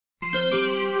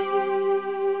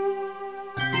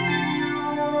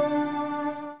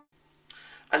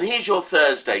And here's your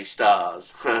Thursday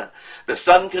stars. The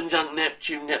Sun conjunct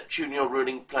Neptune, Neptune your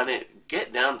ruling planet.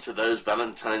 Get down to those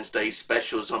Valentine's Day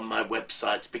specials on my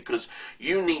websites because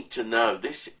you need to know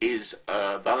this is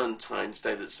a Valentine's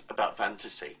Day that's about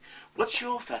fantasy. What's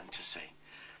your fantasy?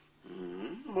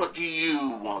 What do you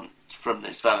want from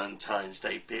this Valentine's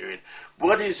Day period?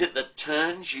 What is it that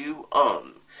turns you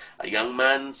on? A young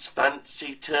man's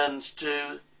fancy turns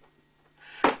to...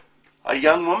 A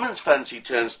young woman's fancy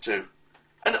turns to...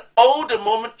 An older,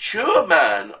 more mature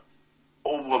man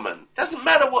or woman. Doesn't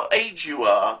matter what age you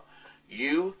are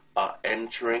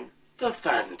entering the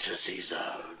fantasy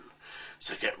zone.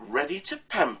 So get ready to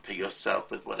pamper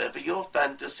yourself with whatever your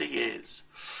fantasy is.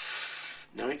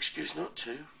 No excuse not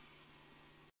to.